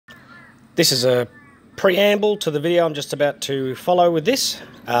This is a preamble to the video I'm just about to follow with this.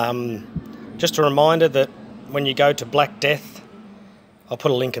 Just a reminder that when you go to Black Death, I'll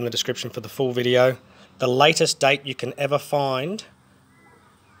put a link in the description for the full video. The latest date you can ever find,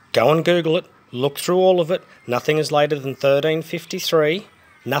 go and Google it, look through all of it. Nothing is later than 1353.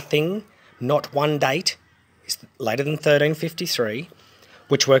 Nothing, not one date, is later than 1353,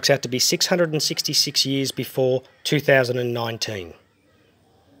 which works out to be 666 years before 2019.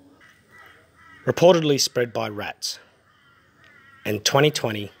 Reportedly spread by rats. And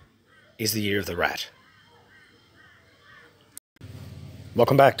 2020 is the year of the rat.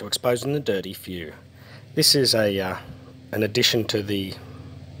 Welcome back to Exposing the Dirty Few. This is an addition to the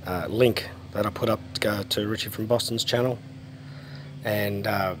link that I put up to Richie from Boston's channel. And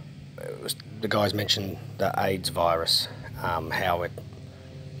the guys mentioned the AIDS virus, how it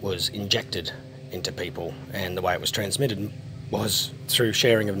was injected into people, and the way it was transmitted was through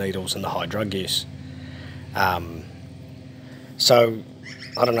sharing of needles and the high drug use. So,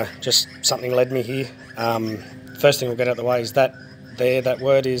 I don't know, just something led me here. First thing we'll get out of the way is that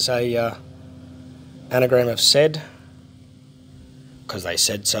word is a anagram of said, because they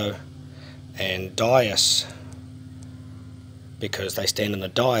said so, and dais, because they stand on the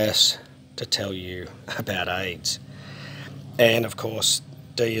dais to tell you about AIDS. And of course,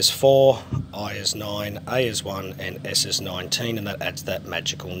 D is 4, I is 9, A is 1, and S is 19, and that adds that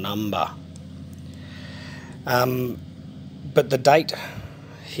magical number. But the date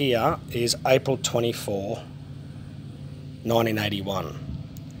here is April 24, 1981.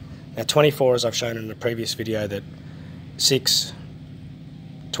 Now 24, as I've shown in the previous video, that 6,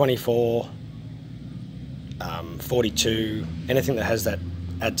 24, 42, anything that has that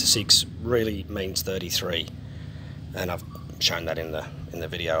add to 6 really means 33. And I've shown that in the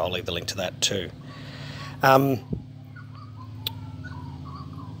video. I'll leave the link to that too.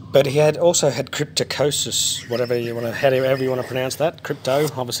 But he also had cryptococcus, however you want to pronounce that. Crypto,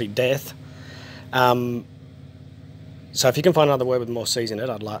 obviously death. So if you can find another word with more C's in it,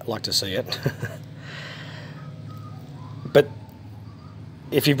 I'd like to see it. But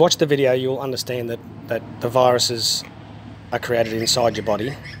if you've watched the video, you'll understand that the viruses are created inside your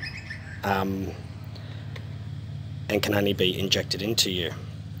body, and can only be injected into you.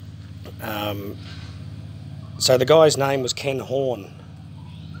 So the guy's name was Ken Horn.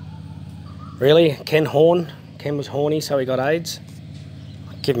 Really? Ken Horn? Ken was horny, so he got AIDS?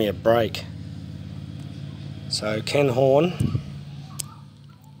 Give me a break. So Ken Horn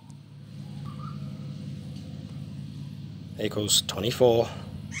equals 24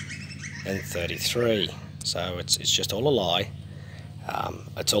 and 33. So it's just all a lie.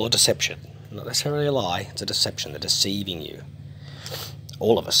 It's all a deception. Not necessarily a lie, it's a deception. They're deceiving you.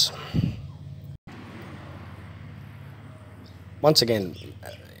 All of us. Once again,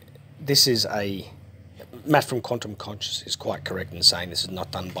 this is Matt from Quantum Conscious is quite correct in saying this is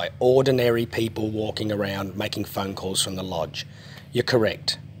not done by ordinary people walking around making phone calls from the lodge. You're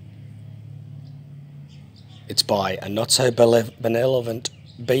correct. It's by a not so benevolent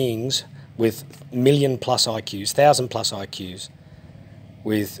beings with million plus IQs, 1,000 plus IQs,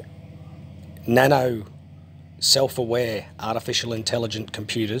 with nano self-aware artificial intelligent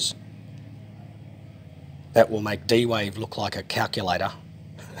computers that will make D-Wave look like a calculator.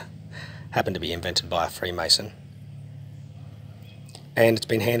 Happened to be invented by a Freemason. And it's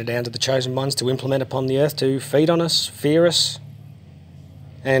been handed down to the chosen ones to implement upon the earth to feed on us, fear us,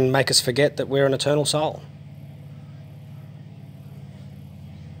 and make us forget that we're an eternal soul.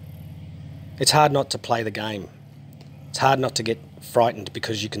 It's hard not to play the game. It's hard not to get frightened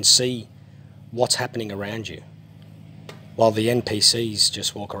because you can see what's happening around you, while the NPCs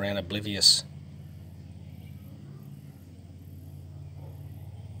just walk around oblivious